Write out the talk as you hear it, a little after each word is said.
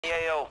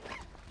AO.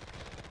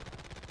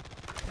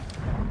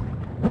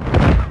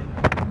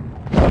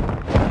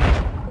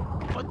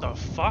 What the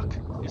fuck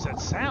is that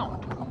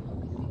sound?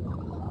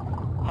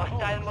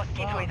 Hostile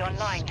mosquito is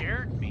online. It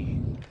scared me.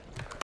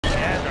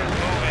 Yeah, they're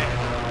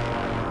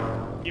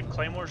moving. You have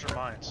claymores or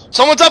mines?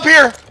 Someone's up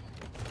here!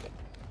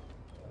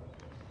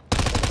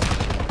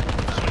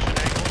 Switching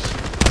angles.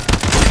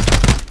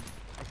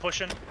 I'm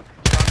pushing.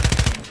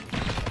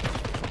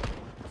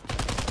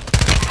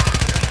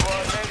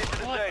 Squad made it to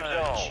the What safe a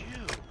zone.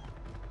 Jew.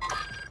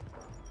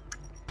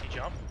 He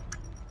jump?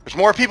 There's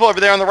more people over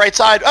there on the right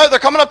side. Oh, they're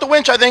coming up the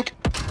winch, I think.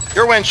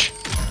 Your winch.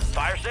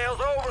 Fire sales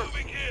over.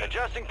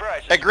 Adjusting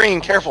prices. At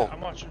green, careful. I'm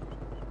watching.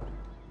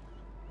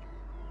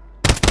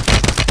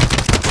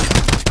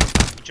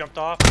 He jumped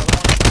off. Another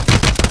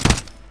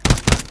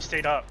one. He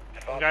stayed up.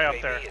 One guy up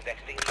there.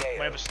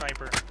 Might have a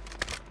sniper.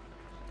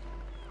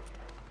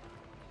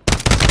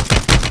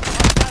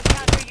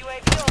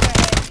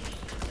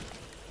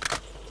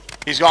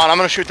 He's gone. I'm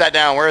gonna shoot that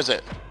down. Where is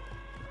it?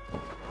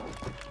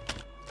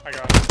 I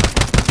got it.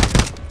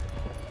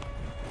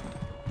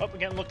 Oh, we're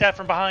getting looked at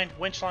from behind.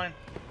 Winch line.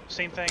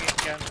 Same thing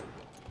again.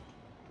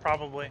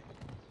 Probably.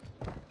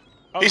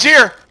 Oh, He's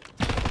here!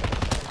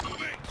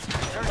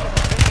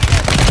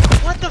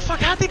 What the fuck?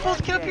 How'd they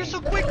both get up here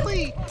so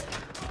quickly?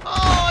 Oh,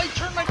 I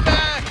turned my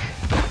back.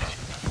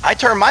 I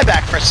turned my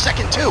back for a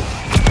second too.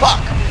 Fuck.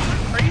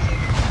 Crazy.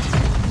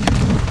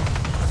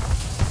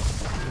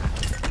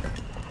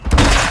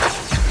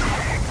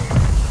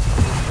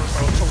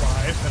 We're both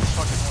alive. That's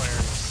fucking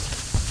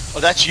hilarious. Oh,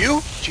 that's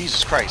you?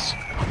 Jesus Christ.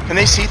 Can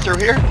they see through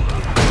here?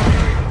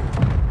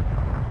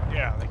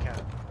 Yeah, they can.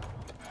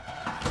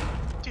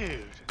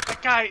 Dude,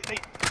 that guy,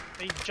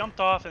 they jumped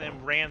off and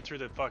then ran through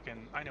the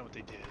fucking... I know what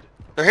they did.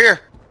 They're here.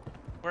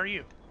 Where are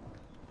you?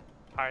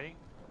 Hiding?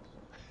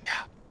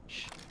 Yeah.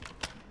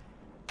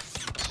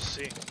 Let's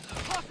see.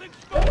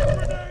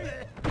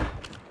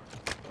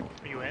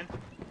 Are you in?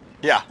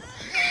 Yeah.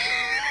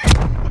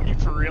 Are you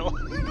for real?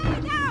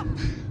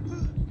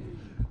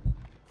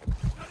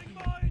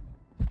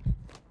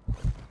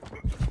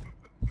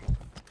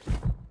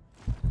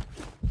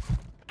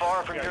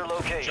 Far from your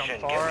location.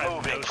 Jump far Get and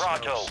moving. no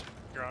Pronto. smokes.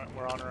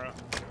 We're on our own.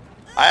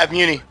 I have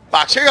muni.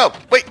 Box. Here you go.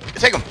 Wait.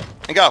 Take him.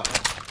 And go.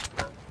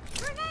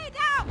 Grenade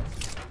out!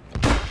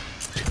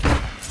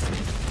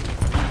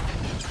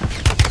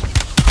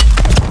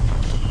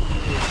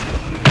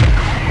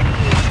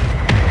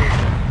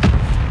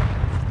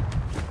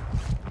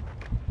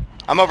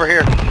 I'm over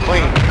here.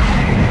 Clean.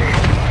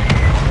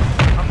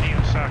 I'm in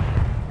a sec.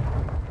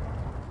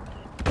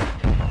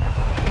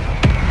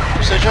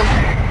 Precision.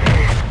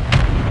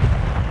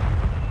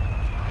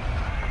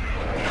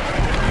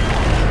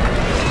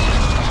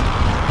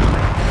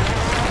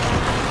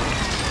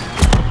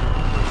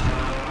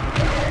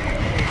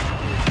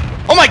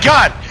 Oh my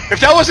god! If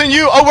that wasn't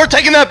you, oh, we're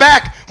taking that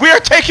back! We are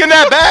taking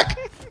that back!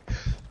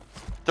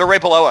 They're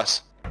right below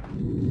us.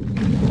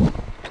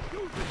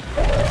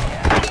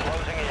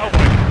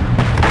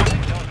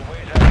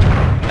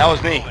 That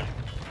was me.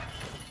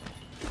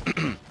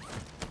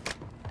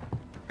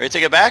 Ready to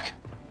take it back?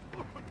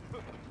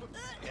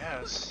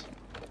 Yes.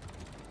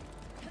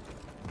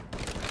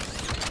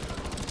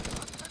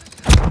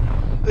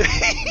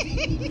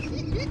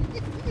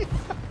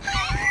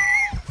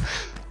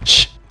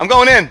 Shh! I'm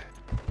going in.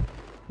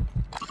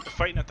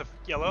 Fighting at the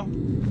yellow.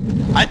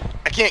 I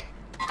can't.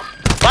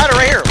 Ladder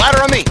right here.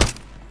 Ladder on me.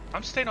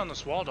 I'm staying on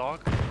this wall,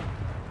 dog.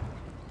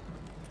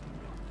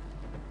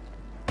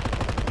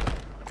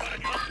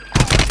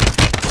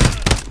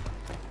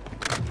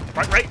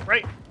 Right.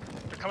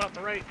 They're coming up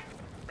the right.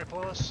 Right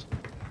below us.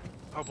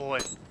 Oh boy.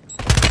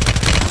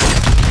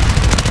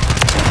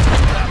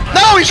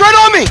 No, he's right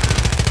on me.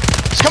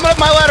 He's coming up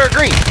my ladder at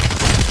green.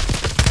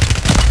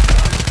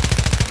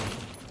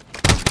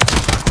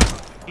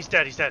 He's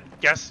dead.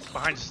 Yes,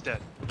 behind us is dead.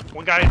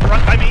 One guy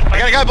right by me. I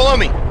got a guy below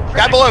me.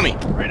 Guy below me.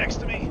 Right next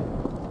to me.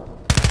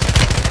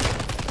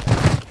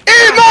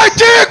 In my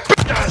dick!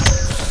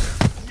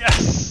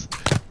 Yes!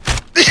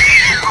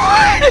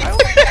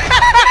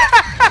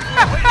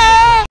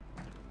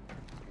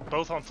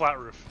 Both on flat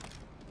roof.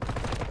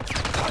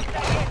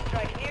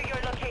 Near your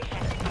location.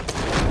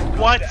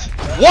 What?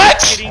 What?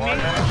 Kidding me? I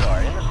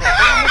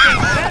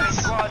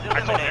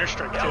called an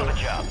airstrike too.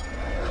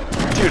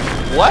 Dude,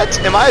 what?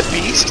 Am I a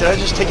beast? Did I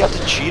just take out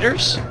the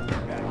cheaters?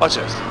 Watch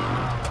this.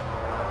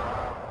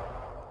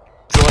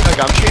 Does it look like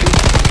I'm cheating?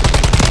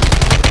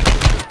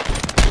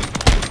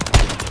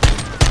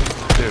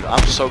 Dude,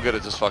 I'm so good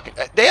at this fucking...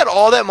 They had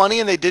all that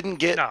money and they didn't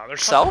get No,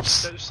 there's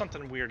selfs? there's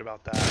something weird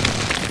about that.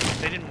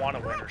 They didn't want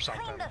to win or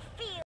something.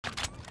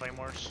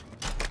 Claymores.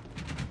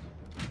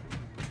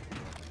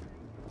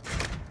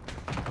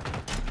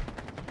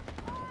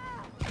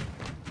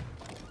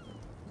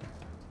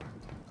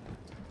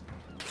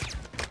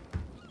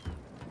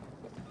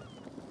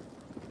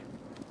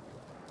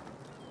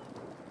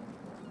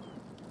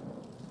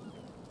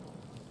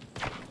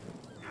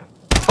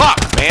 Fuck,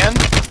 man!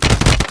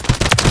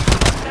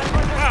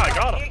 Ah, I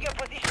got him. Near your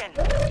position.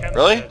 Ken's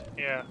Really? dead.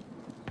 Yeah.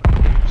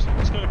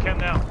 Let's go to Ken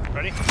now.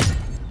 Ready?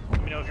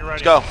 know if you're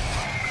ready. Let's go.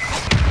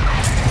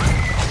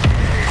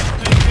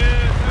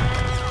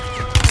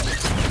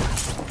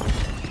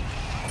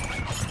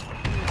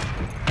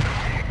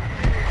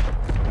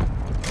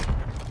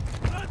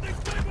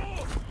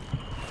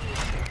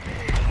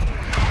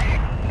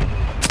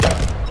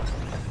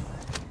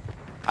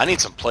 I need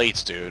some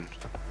plates, dude.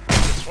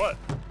 Guess what?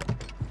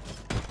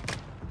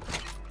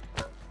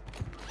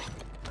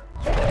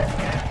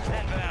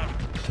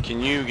 Can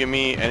you give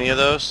me any of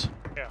those?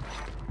 Yeah.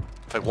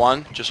 Like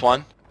one? Just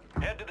one?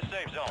 Head to the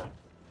safe zone.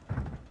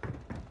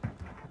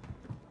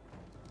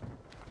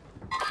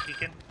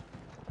 Beacon.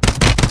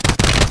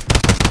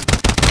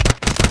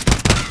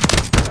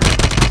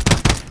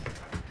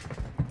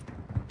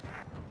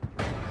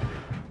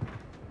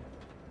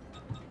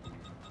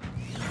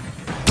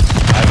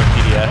 I have a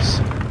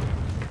PDS.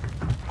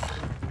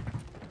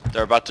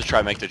 They're about to try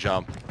and make the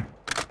jump.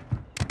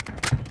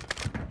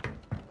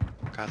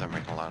 God, they're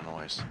making a lot of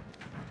noise.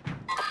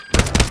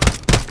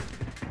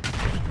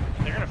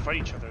 They're gonna fight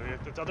each other.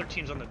 The other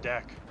team's on the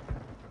deck.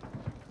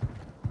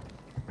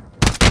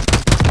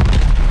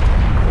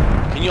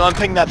 Can you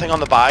unping that thing on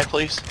the buy,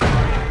 please?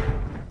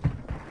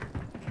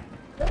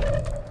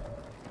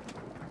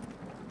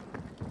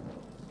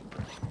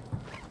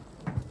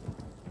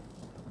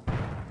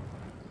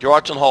 You're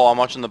watching the hole, I'm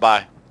watching the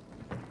buy.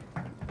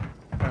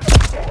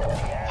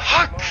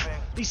 Fuck!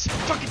 These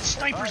fucking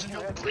snipers and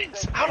no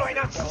blinks! How do I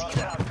not see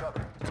them?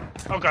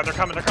 Oh god, they're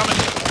coming, they're coming!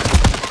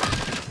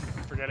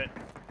 Forget it.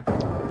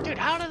 Dude,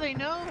 how do they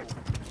know?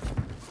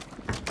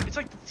 It's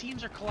like the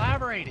teams are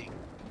collaborating.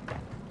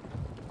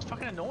 It's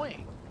fucking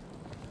annoying.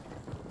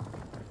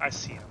 I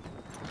see him.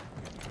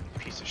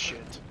 Piece of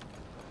shit.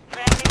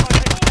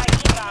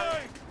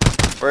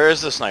 Where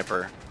is the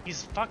sniper?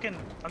 He's fucking...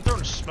 I'm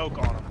throwing smoke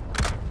on him.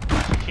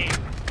 I can't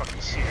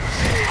fucking see him.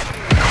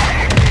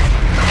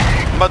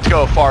 I'm about to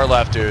go far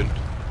left, dude.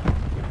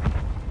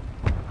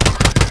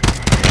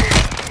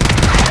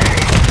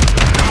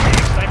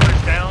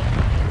 Sniper's down.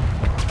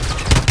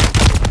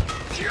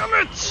 Damn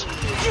it!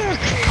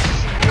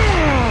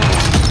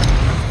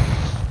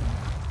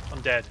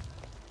 I'm dead.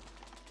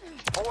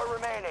 4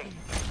 remaining.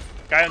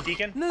 Guy on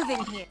Deacon?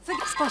 Moving here.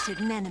 Spotted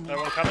an enemy.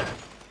 Another one coming.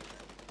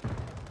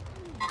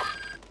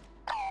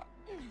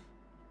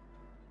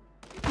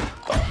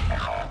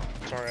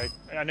 Sorry,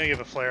 I know you have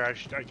a flare.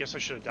 I guess I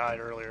should have died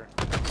earlier.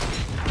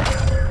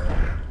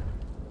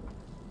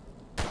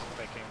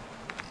 Thinking.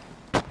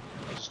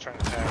 I'm just trying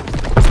to tag.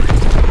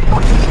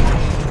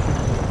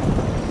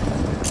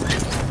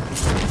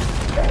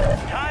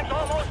 Time's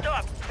almost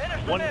up.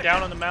 Finish the One mission.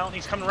 down on the mountain.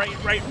 He's coming right,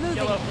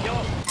 yellow.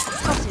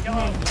 Spotted an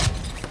enemy.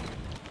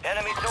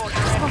 Enemy soldier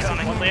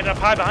incoming. One landed up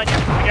high behind you.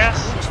 I guess.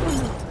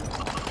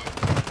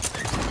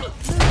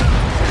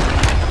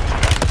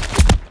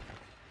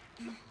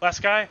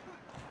 Last guy.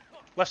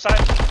 Left side.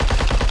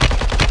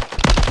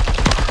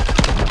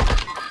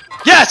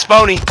 Yes,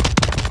 Boney!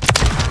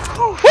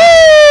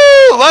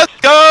 Woo! Let's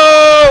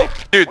go!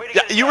 Dude,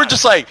 you were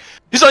just like,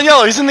 he's on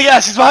yellow, he's in the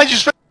gas, he's behind you.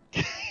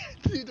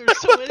 Dude, there's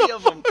so many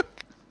of them.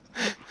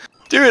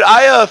 Dude,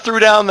 I threw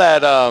down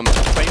that,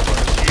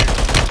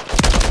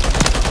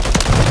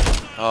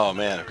 oh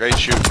man, great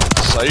shoot.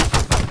 Safe.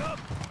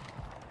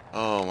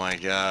 Oh my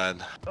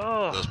god.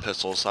 Oh. Those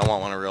pistols, I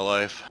want one in real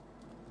life.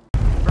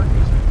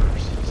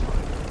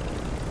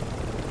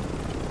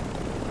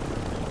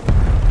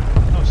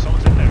 Oh,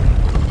 someone's in there.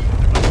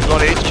 You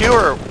going to HQ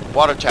or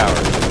water tower? I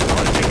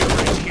want to take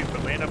over HQ,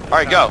 but land up in the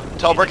Alright, tower. go.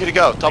 Tell Bricky to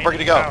go. Tell Land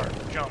Bricky in to the go. tower.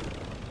 Jump.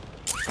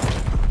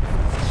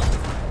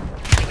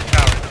 In the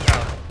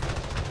tower,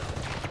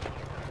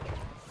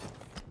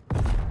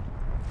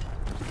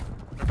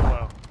 They're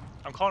below.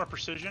 I'm calling a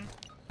precision.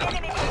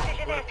 Enemy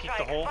precision Wanna peek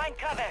the hole? Find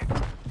cover.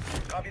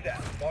 Copy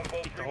that.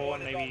 Longbow Peek the hole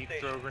and maybe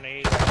throw a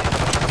grenade. I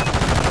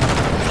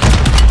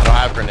don't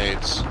have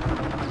grenades.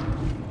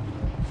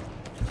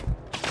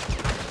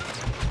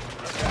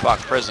 Fuck,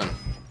 prison.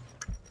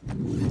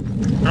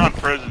 They're on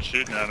prison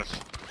shooting at us.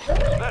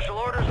 Special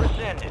orders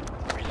rescinded.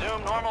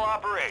 Resume normal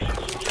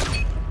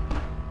operations.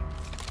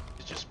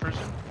 It's just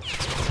prison.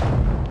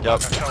 Yep. I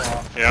fell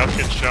off. Yeah, I was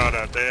getting shot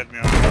at. They had me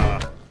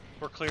on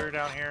We're clear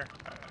down here.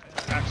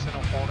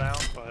 Accidental fall down,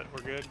 but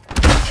we're good.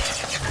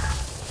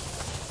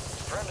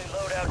 Friendly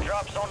loadout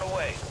drops on the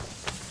way.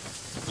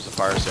 There's a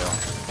fire sale.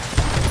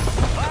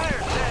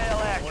 Fire sale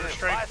Water active.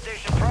 strike. Buy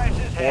station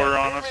prices Water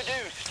have on been us.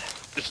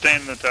 reduced. Just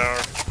staying in the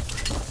tower.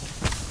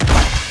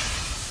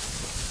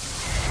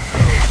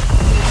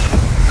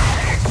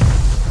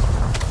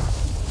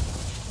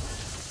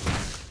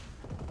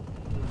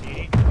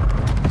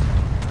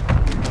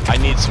 I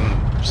need some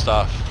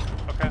stuff.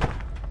 Okay.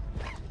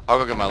 I'll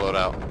go get my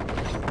loadout.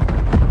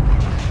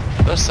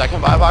 There's a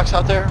second buy box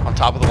out there on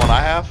top of the one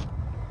I have.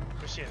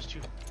 Let's see, there's two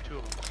of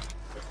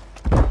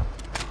them.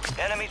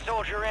 Enemy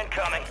soldier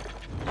incoming.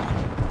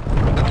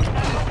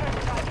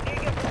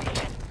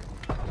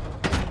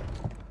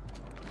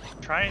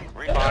 Try and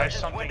buy Resurgence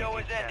something. window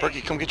If is you can. ending.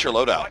 Bricky, come get your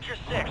loadout. Watch your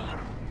 6.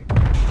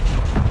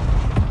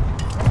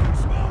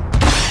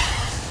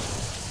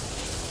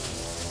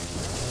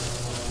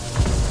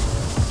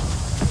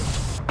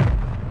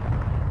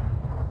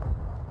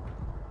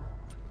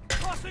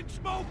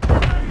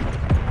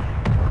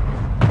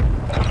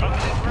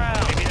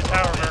 Maybe the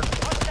tower, Merc.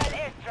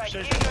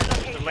 Precision.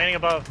 They're landing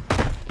above.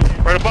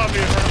 Right above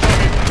you, right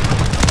above you.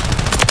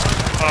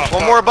 Oh, One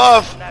fuck. more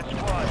above. That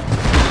squad.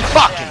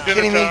 Fucking In the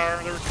kidding me? tower.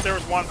 There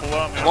was one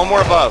below me. One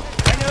more above.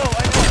 I know.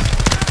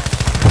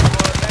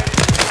 Squad made it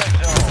to the red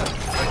zone.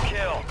 Good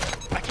kill.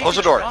 I can't Close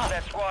the get door. shot.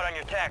 That squad on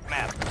your tac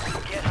map.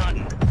 Get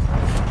hunting.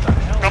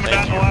 Coming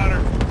down the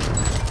ladder.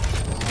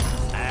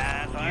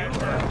 Prices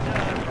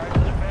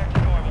are back to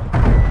normal.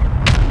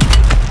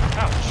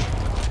 Ouch.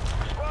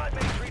 Squad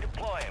mates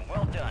redeploying.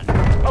 Well done.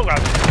 Oh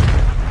god.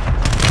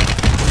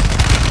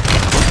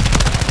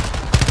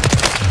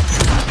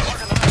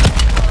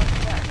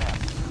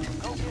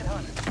 Go get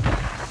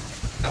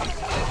hunting.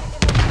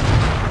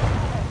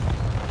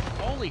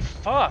 Holy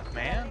fuck,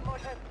 man.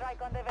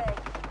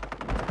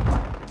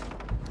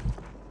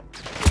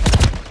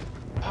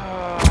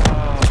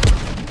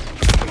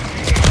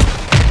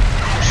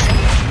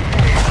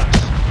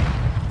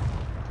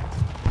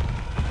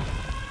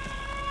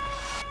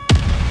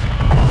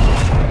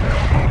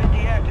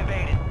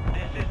 Deactivated.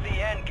 This is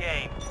the end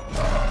game.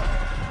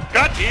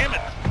 God damn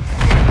it.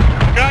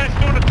 Guys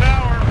doing a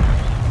tower.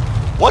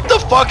 What the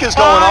fuck is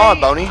going on,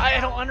 Boney? I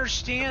don't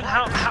understand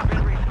how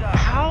Been restocked.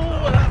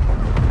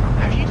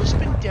 have you just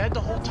been dead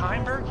the whole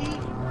time, Berkey?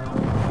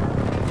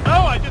 No,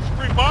 I just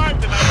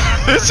revived and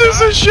I This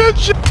is a shit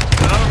show.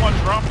 another one's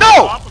jumping No!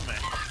 on top of me.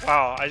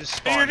 Wow, I just And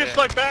spawned you're just in.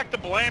 like back to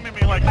blaming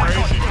me like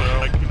crazy, bro.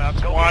 Like, you know,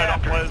 that's why I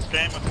don't play this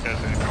game with you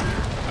guys anymore.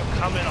 I'm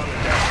coming on the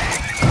deck.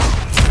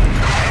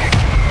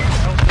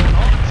 What's going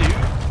on,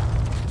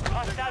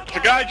 dude? The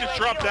guy just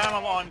dropped down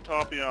on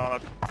top of you. I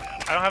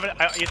don't have it.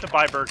 You have to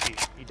buy Berkey.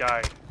 He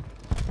died.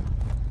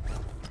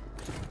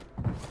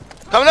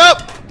 Coming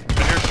up. And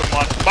here's some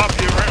lunch. Pop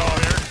you right on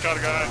here. Got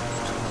a guy.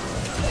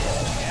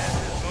 Gas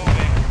is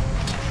moving.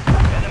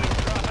 Enemies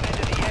dropping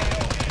into the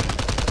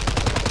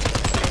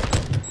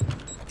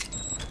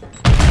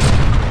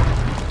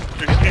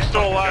AO. He's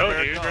still alive, Go,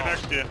 Eric. dude. He's right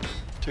next to you.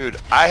 Dude,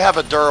 I have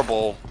a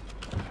durable.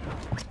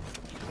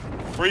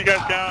 Where you guys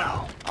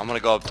going? I'm gonna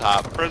go up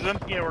top. Prison?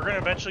 Yeah, we're gonna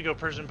eventually go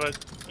prison, but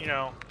you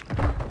know. we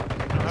don't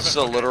have This is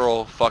a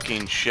literal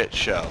fucking shit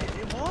show.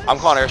 It was? I'm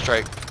calling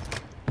airstrike.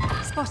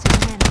 Spotted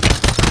an enemy.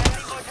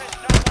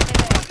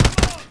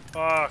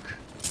 Fuck.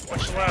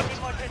 Watch the left.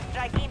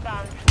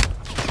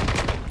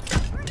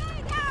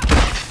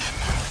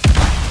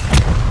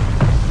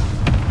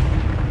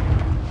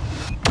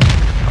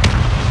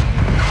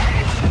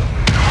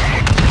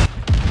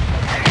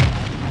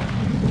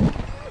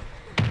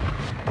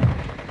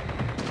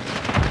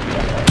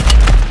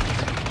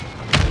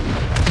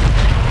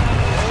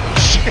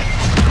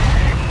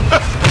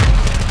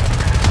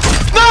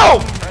 No!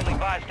 Friendly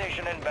buy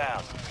station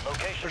inbound.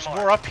 Location There's marked.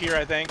 more up here,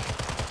 I think.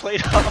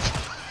 Played up.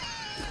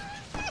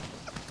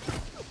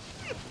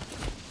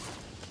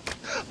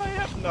 I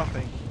have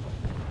nothing.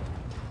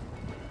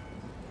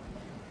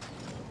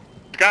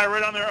 The guy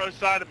right on the other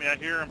side of me. I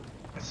hear him.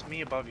 It's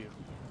me above you.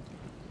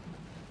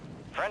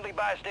 Friendly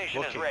buy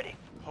station is Looking. ready.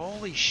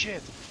 Holy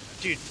shit.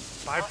 Dude,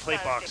 buy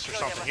plate box or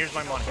something. Here's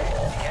my money.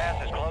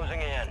 Gas is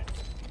closing in.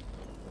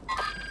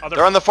 Other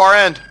They're on the far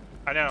end.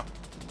 I know.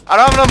 I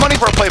don't have enough money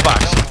for a play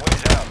box.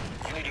 Ways out.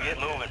 You need to get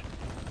moving.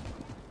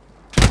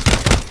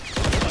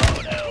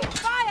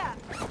 Fire!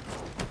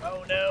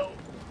 Oh no.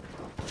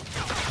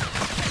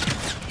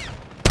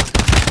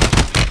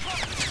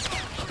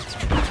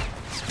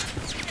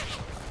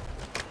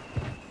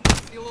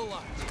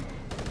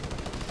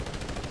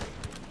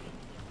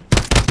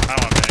 I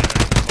don't have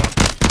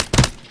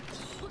anything.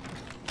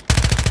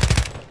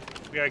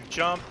 We gotta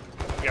jump.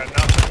 We got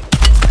nothing.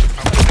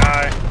 I'm gonna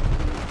die.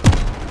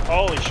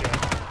 Holy shit.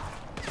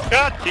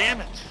 God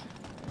damn it.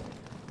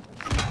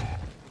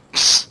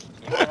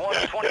 You have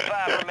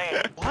 125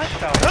 remaining. What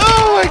the?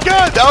 Oh my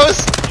god, that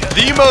was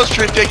the most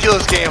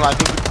ridiculous game I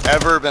think we've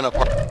ever been a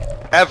part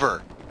of.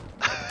 Ever.